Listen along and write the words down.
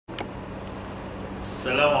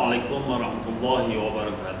Assalamualaikum warahmatullahi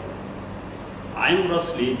wabarakatuh. I'm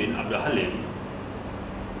Rosli bin Abdul Halim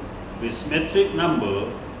with metric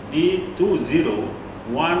number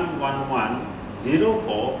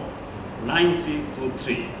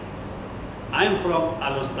D20111049623. I'm from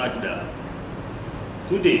Al-Ustajda.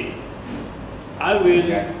 Today, I will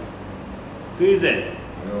present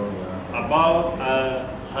about a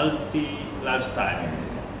healthy lifestyle.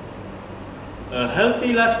 A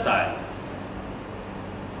healthy lifestyle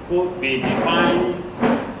could be defined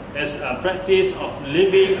as a practice of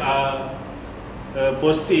living a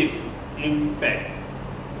positive impact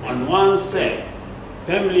on oneself,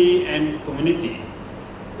 family and community.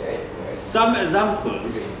 Some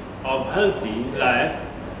examples of healthy life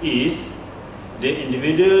is the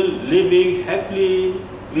individual living happily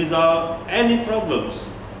without any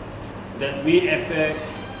problems that may affect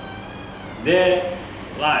their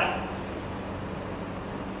life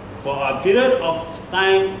for a period of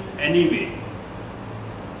time anyway.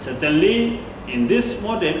 Certainly, in this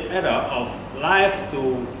modern era of life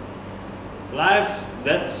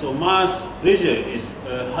that so much pressure, is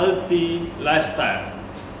a healthy lifestyle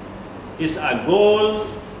is a goal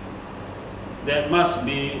that must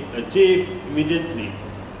be achieved immediately.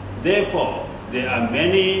 Therefore, there are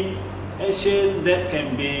many actions that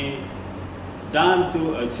can be done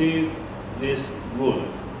to achieve this goal.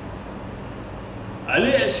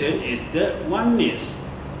 Early action is that one needs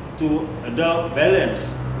to adopt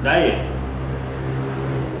balanced diet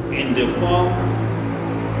in the form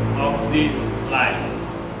of this life.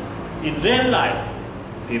 In real life,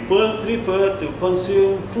 people prefer to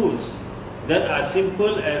consume foods that are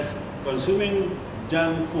simple as consuming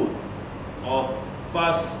junk food or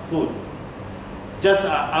fast food. Just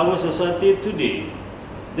as our society today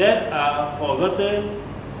that are forgotten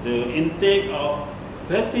the intake of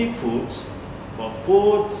fatty foods for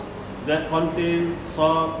foods that contain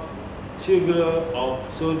salt, sugar or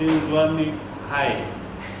sodium glutamate high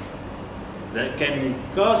that can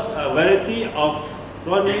cause a variety of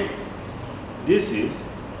chronic disease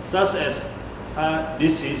such as heart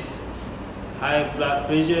disease, high blood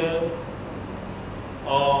pressure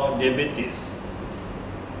or diabetes,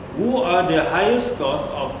 who are the highest cause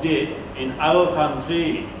of death in our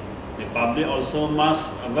country. The public also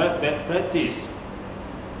must avoid bad practice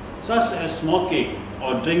such as smoking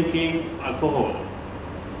or drinking alcohol,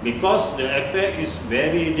 because the effect is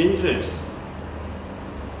very dangerous.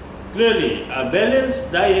 Clearly, a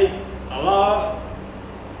balanced diet allows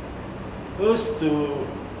us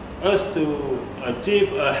to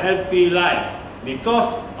achieve a healthy life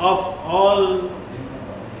because of all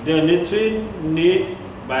the nutrients needed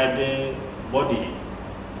by the body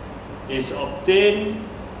is obtained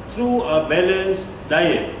through a balanced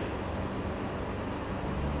diet.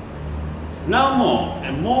 Now more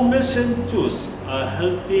and more nations choose a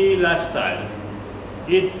healthy lifestyle.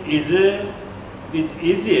 It is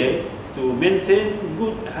easier to maintain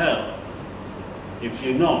good health if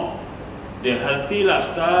you know the healthy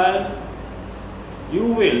lifestyle. You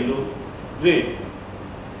will look great,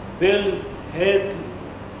 feel healthier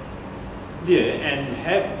and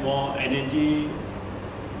have more energy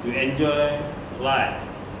to enjoy life.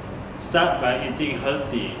 Start by eating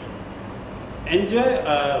healthy. Enjoy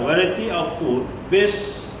a variety of food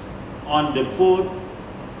based on the food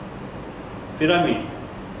pyramid,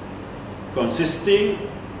 consisting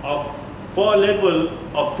of 4 levels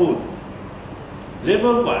of food.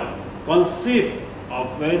 Level 1 consists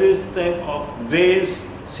of various types of grains,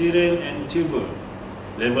 cereal and tuber.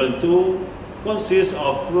 Level 2 consists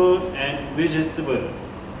of fruit and vegetable,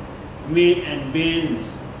 meat and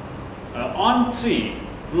beans. On 3,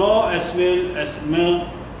 flour as well as milk,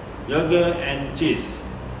 yogurt and cheese.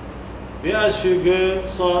 There are sugar,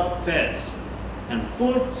 salt, fats, and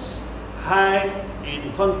foods high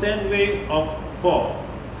in content weight of 4.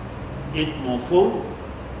 Eat more food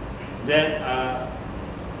that are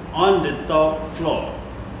on the top floor.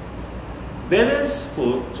 Balance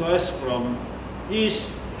food choice from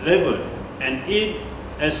each level and eat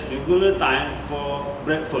as regular time for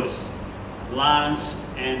breakfast, lunch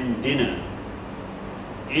and dinner.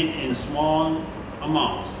 Eat in small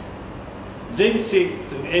amounts. Drink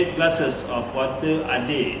 6 to 8 glasses of water a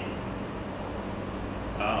day.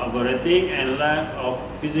 Overeating and lack of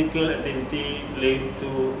physical activity lead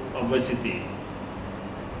to obesity.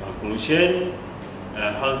 Conclusion: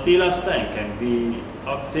 a healthy lifestyle can be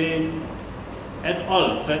obtained at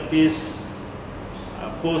all practice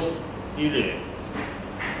posterior.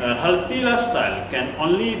 A healthy lifestyle can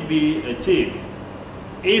only be achieved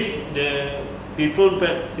if the people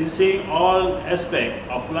practicing all aspects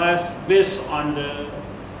of life based on the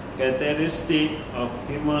characteristic of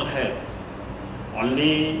human health.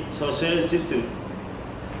 only social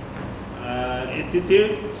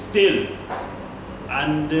attitude still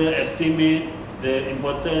underestimate the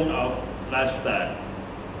importance of lifestyle,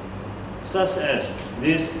 such as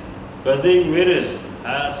this causing various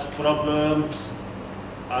health problems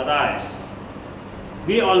arise.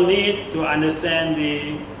 We all need to understand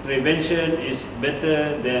the prevention is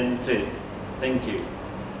better than treat. Thank you.